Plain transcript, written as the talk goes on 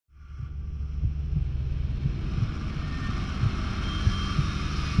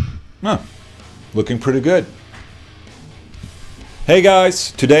Huh, looking pretty good. Hey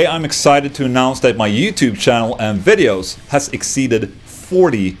guys, today I'm excited to announce that my YouTube channel and videos has exceeded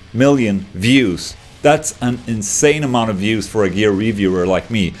 40 million views. That's an insane amount of views for a gear reviewer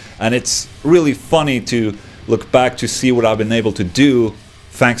like me, and it's really funny to look back to see what I've been able to do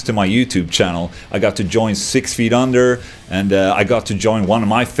thanks to my YouTube channel. I got to join 6 Feet Under, and I got to join one of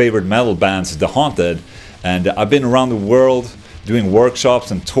my favorite metal bands, The Haunted, and I've been around the world doing workshops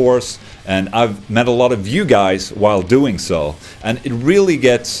and tours, and I've met a lot of you guys while doing so, and it really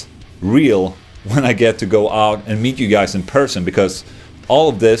gets real when I get to go out and meet you guys in person, because all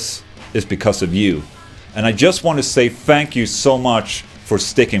of this is because of you. And I just want to say thank you so much for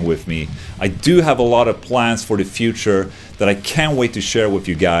sticking with me. I do have a lot of plans for the future that I can't wait to share with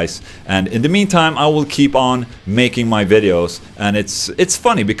you guys, and in the meantime I will keep on making my videos. And it's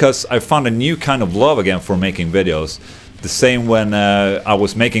funny because I found a new kind of love again for making videos, the same when I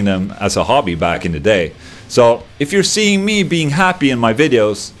was making them as a hobby back in the day. So if you're seeing me being happy in my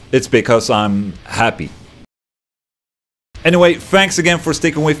videos, it's because I'm happy. Anyway, thanks again for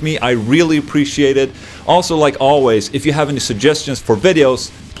sticking with me. I really appreciate it. Also, like always, if you have any suggestions for videos,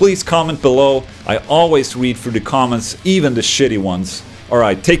 please comment below. I always read through the comments, even the shitty ones.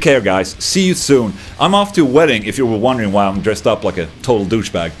 Alright, take care guys. See you soon. I'm off to a wedding if you were wondering why I'm dressed up like a total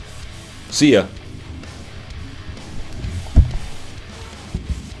douchebag. See ya.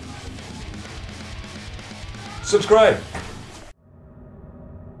 Subscribe.